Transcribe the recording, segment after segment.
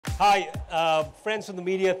Hi, friends from the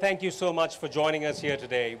media, thank you so much for joining us here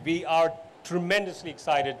today. We are tremendously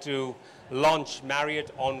excited to launch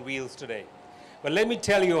Marriott on Wheels today. But let me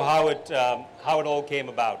tell you how it all came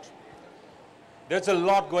about. There's a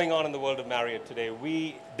lot going on in the world of Marriott today.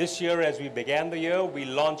 This year, as we began the year, we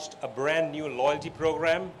launched a brand new loyalty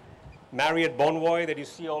program. Marriott Bonvoy that you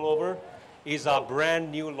see all over is our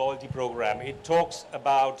brand new loyalty program. It talks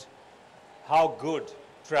about how good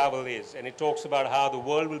travel is, and it talks about how the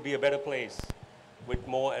world will be a better place with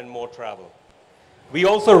more and more travel. We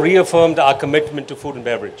also reaffirmed our commitment to food and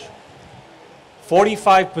beverage.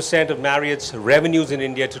 45% of Marriott's revenues in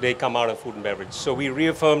India today come out of food and beverage, so we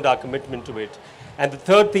reaffirmed our commitment to it. And the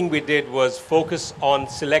third thing we did was focus on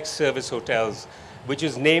select service hotels, which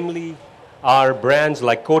is namely our brands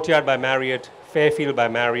like Courtyard by Marriott, Fairfield by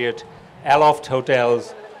Marriott, Aloft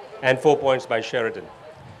Hotels, and 4 Points by Sheraton.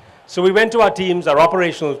 So we went to our teams, our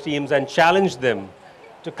operational teams, and challenged them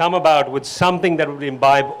to come about with something that would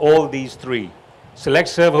imbibe all these three: select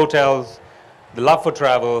serve hotels, the love for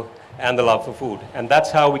travel, and the love for food. And that's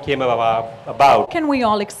how we came about. Can we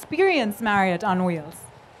all experience Marriott on Wheels?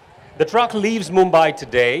 The truck leaves Mumbai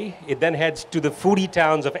today. It then heads to the foodie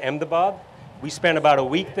towns of Ahmedabad. We spent about a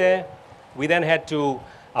week there. We then head to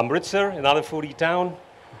Amritsar, another foodie town.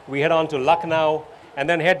 We head on to Lucknow, and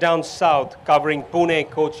then head down south, covering Pune,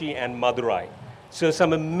 Kochi, and Madurai. So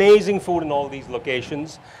some amazing food in all these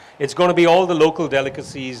locations. It's going to be all the local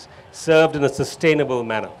delicacies served in a sustainable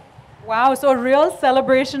manner. Wow, so a real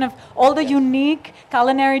celebration of all the unique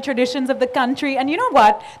culinary traditions of the country. And you know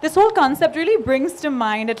what? This whole concept really brings to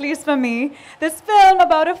mind, at least for me, this film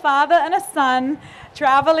about a father and a son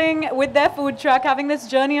traveling with their food truck, having this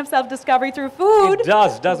journey of self-discovery through food. It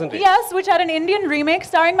does, doesn't it? Yes, which had an Indian remake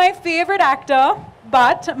starring my favorite actor.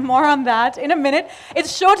 But more on that in a minute.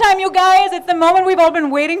 It's showtime, you guys. It's the moment we've all been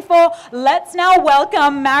waiting for. Let's now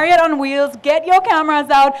welcome Marriott on Wheels. Get your cameras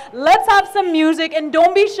out. Let's have some music. And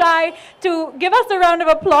don't be shy to give us a round of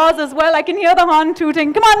applause as well. I can hear the horn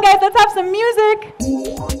tooting. Come on, guys. Let's have some music.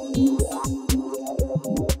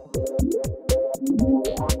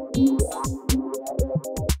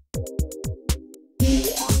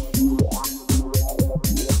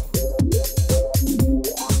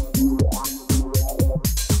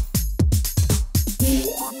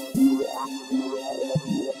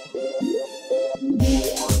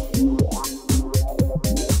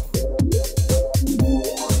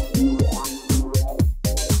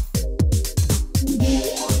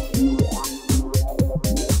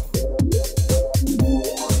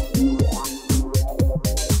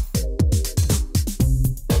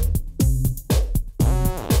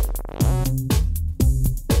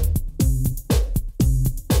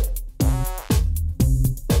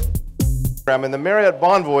 And the Marriott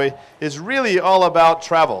Bonvoy is really all about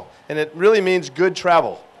travel, and it really means good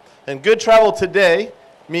travel. And good travel today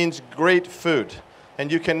means great food.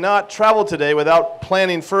 And you cannot travel today without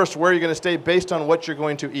planning first where you're going to stay based on what you're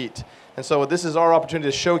going to eat. And so this is our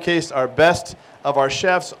opportunity to showcase our best of our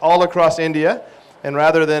chefs all across India. And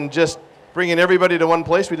rather than just bringing everybody to one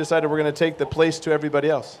place, we decided we're going to take the place to everybody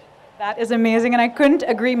else. That is amazing, and I couldn't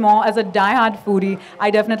agree more. As a die-hard foodie, I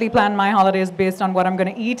definitely plan my holidays based on what I'm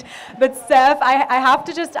going to eat. But Saif, I have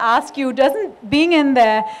to just ask you, doesn't being in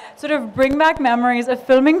there sort of bring back memories of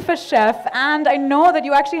filming for Chef? And I know that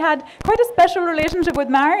you actually had quite a special relationship with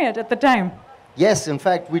Marriott at the time. Yes, in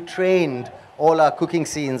fact, we trained all our cooking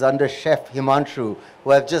scenes under Chef Himanshu,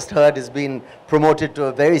 who I've just heard has been promoted to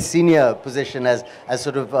a very senior position as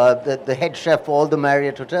sort of the head chef for all the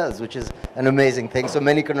Marriott hotels, which is an amazing thing. So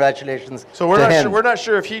many congratulations So we're not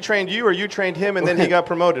sure if he trained you or you trained him and then he got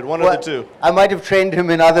promoted, one of the two. I might have trained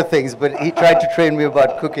him in other things, but he tried to train me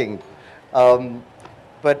about cooking. No,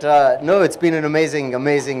 it's been an amazing,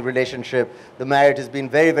 amazing relationship. The Marriott has been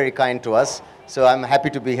very, very kind to us, so I'm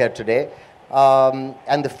happy to be here today.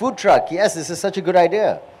 And the food truck, yes, this is such a good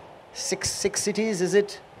idea. Six cities, is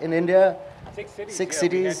it, in India? 6 cities. Six yeah,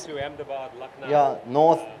 cities. We head to Ahmedabad, Lucknow. Yeah,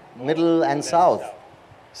 north, middle, and south.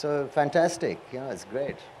 So fantastic. Yeah, it's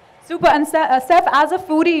great. Super. And Saif, as a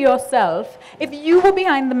foodie yourself, if you were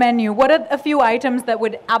behind the menu, what are a few items that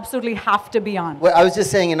would absolutely have to be on? Well, I was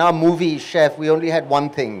just saying, in our movie Chef, we only had one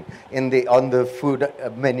thing on the food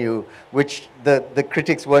menu, which the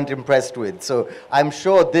critics weren't impressed with. So I'm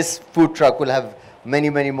sure this food truck will have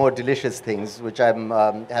many, many more delicious things, which I'm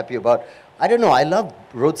happy about. I don't know, I love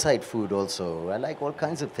roadside food also. I like all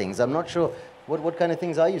kinds of things. I'm not sure, what kind of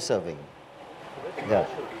things are you serving? Yeah.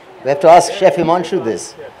 We have to ask Chef Himanshu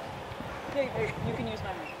this. You can use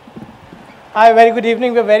my mic. Hi, very good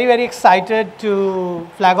evening. We're very, very excited to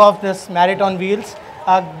flag off this Marriott on Wheels,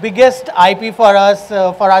 our biggest IP for us,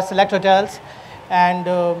 for our select hotels. And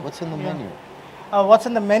What's in the menu? what's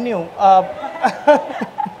in the menu?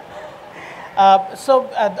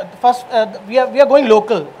 First, we are going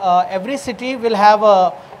local. Every city will have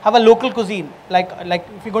a local cuisine. Like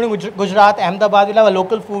if you go to Gujarat, Ahmedabad, we'll have a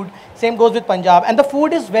local food. Same goes with Punjab. And the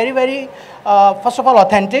food is very, very, first of all,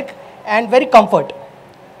 authentic and very comfort.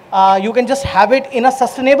 You can just have it in a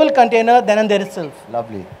sustainable container then and there itself.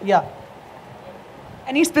 Lovely. Yeah.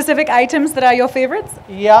 Any specific items that are your favorites?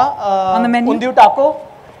 Yeah. On the menu? Undiyu taco.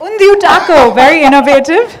 Undiyu taco, very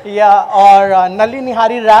innovative. Yeah. Or Nalli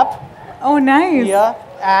Nihari wrap. Oh, nice. Yeah.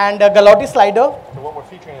 And Galati slider. So what we're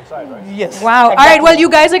featuring inside, right? Yes. Wow. Exactly. All right. Well, you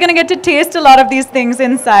guys are going to get to taste a lot of these things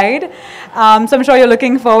inside. So I'm sure you're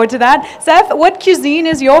looking forward to that. Saif, what cuisine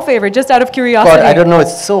is your favorite, just out of curiosity? God, I don't know.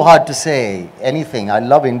 It's so hard to say anything. I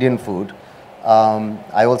love Indian food.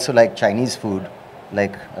 I also like Chinese food,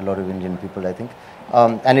 like a lot of Indian people, I think.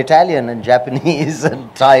 And Italian and Japanese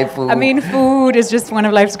and Thai food. I mean, food is just one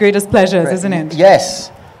of life's greatest pleasures, isn't it?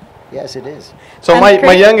 Yes. Yes, it is. So And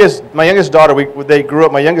my youngest daughter, they grew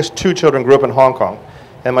up. My youngest two children grew up in Hong Kong,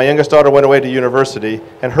 and my youngest daughter went away to university,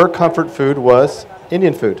 and her comfort food was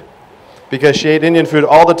Indian food, because she ate Indian food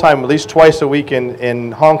all the time, at least twice a week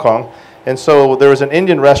in Hong Kong. And so there was an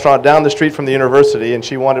Indian restaurant down the street from the university, and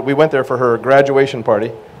we went there for her graduation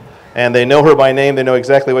party, and they know her by name. They know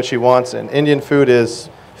exactly what she wants, and Indian food is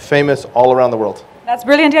famous all around the world. That's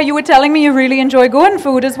brilliant. Yeah, you were telling me you really enjoy Goan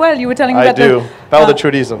food as well. You were telling me I about do. the Pao de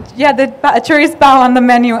chorizo. yeah, the chorizo pao on the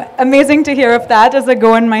menu. Amazing to hear of that as a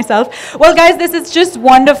Goan myself. Well, guys, this is just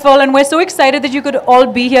wonderful, and we're so excited that you could all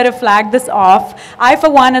be here to flag this off. I, for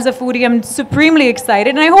one, as a foodie, am supremely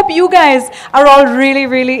excited, and I hope you guys are all really,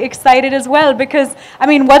 really excited as well, because, I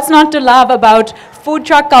mean, what's not to love about food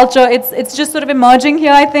truck culture? It's just sort of emerging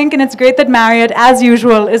here, I think, and it's great that Marriott, as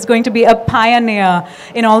usual, is going to be a pioneer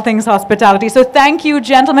in all things hospitality. So thank you,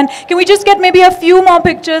 gentlemen. Can we just get maybe a few more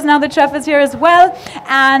pictures now that Chef is here as well?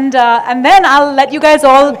 And then I'll let you guys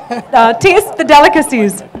all taste the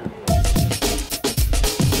delicacies.